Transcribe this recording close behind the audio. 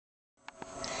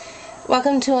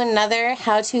Welcome to another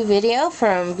how-to video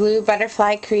from Blue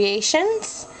Butterfly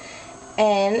Creations.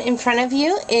 And in front of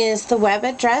you is the web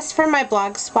address for my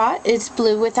blog spot. It's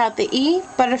blue without the E,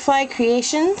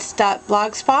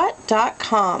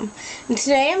 butterflycreations.blogspot.com. And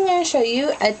today I'm going to show you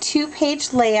a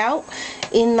 2-page layout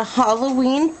in the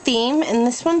Halloween theme, and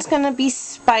this one's going to be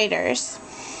spiders.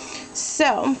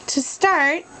 So to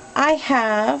start, I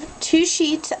have 2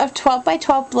 sheets of 12 by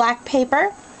 12 black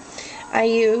paper. I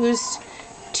used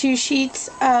 2 sheets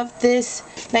of this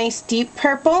nice deep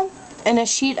purple and a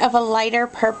sheet of a lighter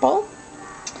purple.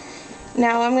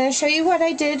 Now I'm going to show you what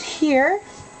I did here,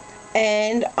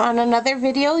 and on another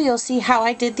video you'll see how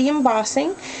I did the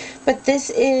embossing. But this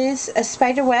is a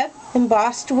spider web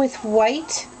embossed with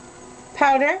white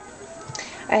powder.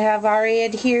 I have already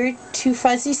adhered 2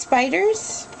 fuzzy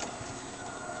spiders,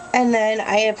 and then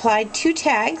I applied 2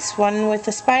 tags, one with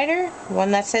a spider,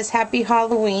 one that says Happy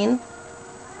Halloween.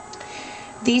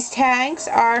 These tags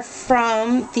are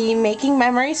from the Making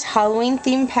Memories Halloween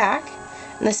theme pack,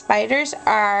 and the spiders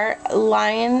are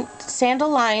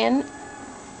Sandal Lion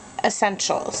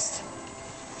Essentials.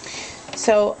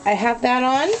 So I have that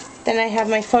on. Then I have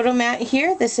my photo mat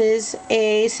here. This is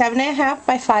a 7.5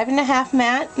 by 5.5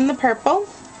 mat in the purple.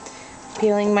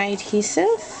 Peeling my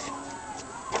adhesive.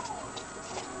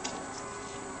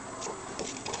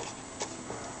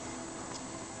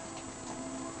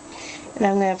 And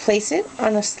I'm going to place it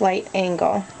on a slight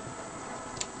angle.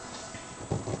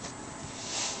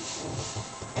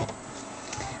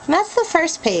 And that's the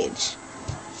first page.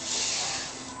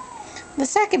 The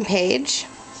second page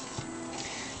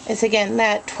is again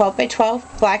that 12 by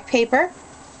 12 black paper.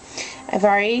 I've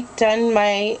already done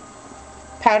my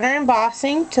powder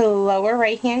embossing to the lower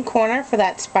right hand corner for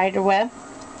that spider web.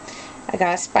 I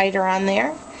got a spider on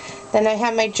there. Then I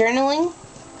have my journaling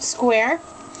square,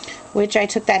 which I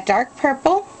took that dark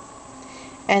purple,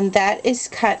 and that is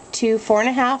cut to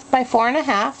 4.5 by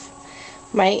 4.5.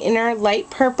 My inner light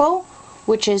purple,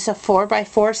 which is a 4 by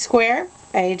 4 square,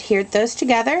 I adhered those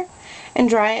together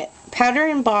and powder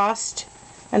embossed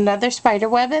another spider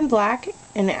web in black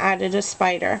and added a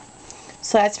spider.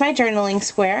 So that's my journaling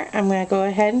square. I'm going to go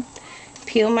ahead and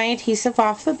peel my adhesive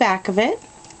off the back of it.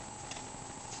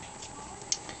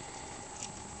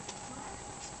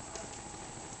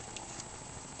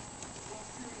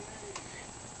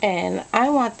 And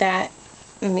I want that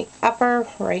in the upper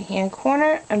right hand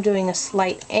corner. I'm doing a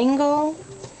slight angle,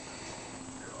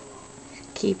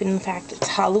 keeping the fact it's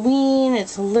Halloween,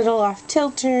 it's a little off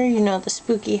tilter, you know, the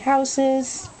spooky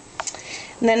houses.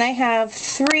 And then I have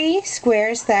 3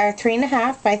 squares that are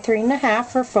 3.5 by 3.5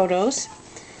 for photos.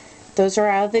 Those are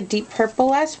out of the deep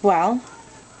purple as well.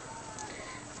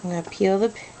 I'm going to peel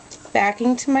the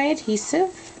backing to my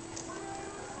adhesive.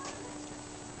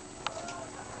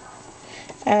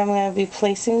 And I'm going to be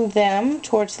placing them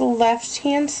towards the left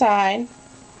hand side.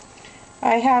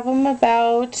 I have them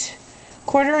about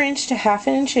 1/4 inch to 1/2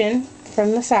 inch in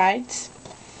from the sides.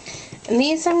 And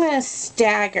these I'm going to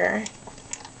stagger,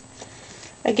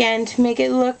 again, to make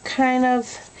it look kind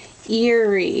of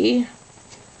eerie.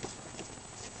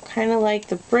 Kind of like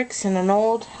the bricks in an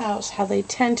old house, how they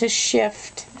tend to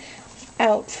shift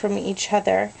out from each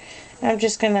other. And I'm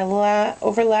just going to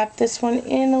overlap this one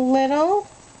in a little.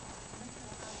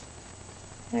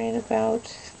 Right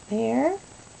about there.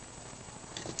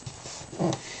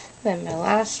 Then my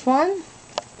last one.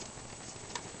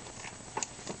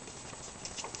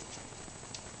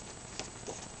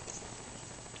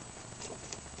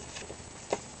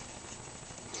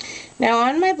 Now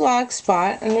on my blog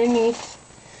spot, underneath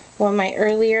one of my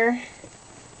earlier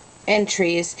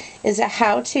entries, is a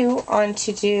how-to on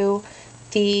to do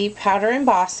the powder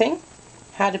embossing,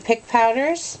 how to pick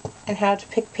powders, and how to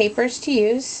pick papers to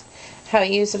use, how to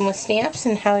use them with stamps,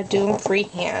 and how to do them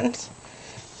freehand.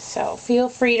 So feel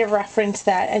free to reference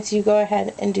that as you go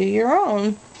ahead and do your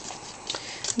own.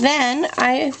 Then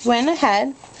I went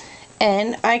ahead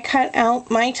and I cut out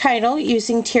my title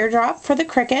using teardrop for the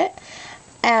cricket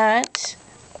at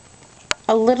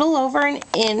a little over 1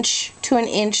 inch to 1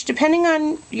 inch, depending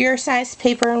on your size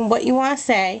paper and what you want to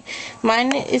say.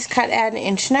 Mine is cut at 1.5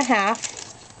 inches.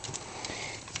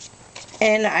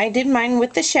 And I did mine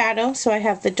with the shadow, so I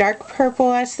have the dark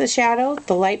purple as the shadow,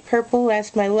 the light purple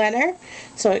as my letter,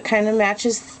 so it kind of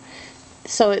matches,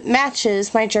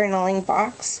 my journaling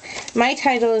box. My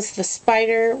title is The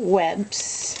Spider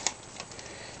Webs.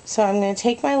 So I'm going to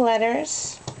take my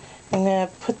letters, I'm going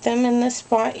to put them in the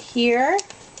spot here.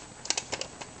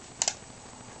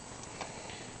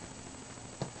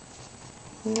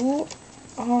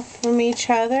 Off from each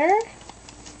other.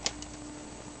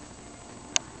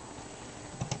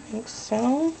 Like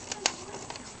so.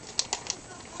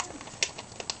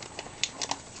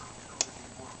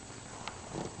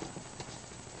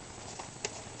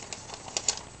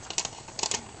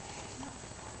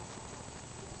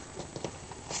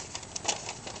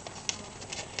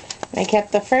 I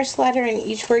kept the first letter in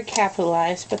each word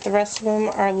capitalized, but the rest of them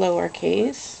are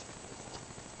lowercase.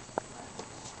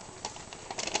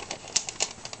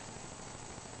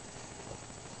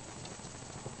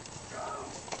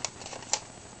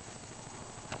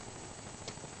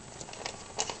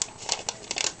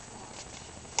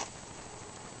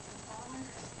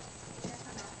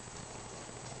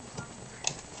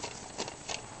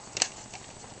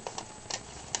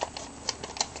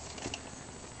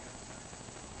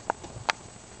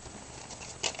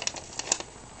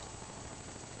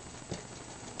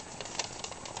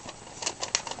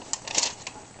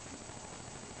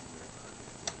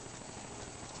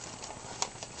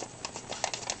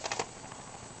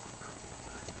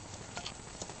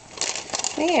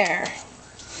 There.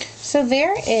 So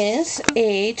there is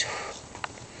a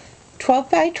 12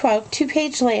 by 12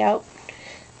 2-page layout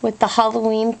with the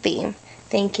Halloween theme.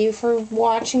 Thank you for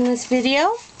watching this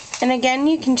video. And again,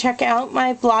 you can check out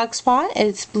my blogspot.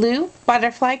 It's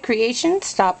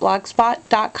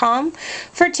bluebutterflycreations.blogspot.com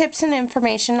for tips and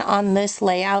information on this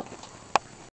layout.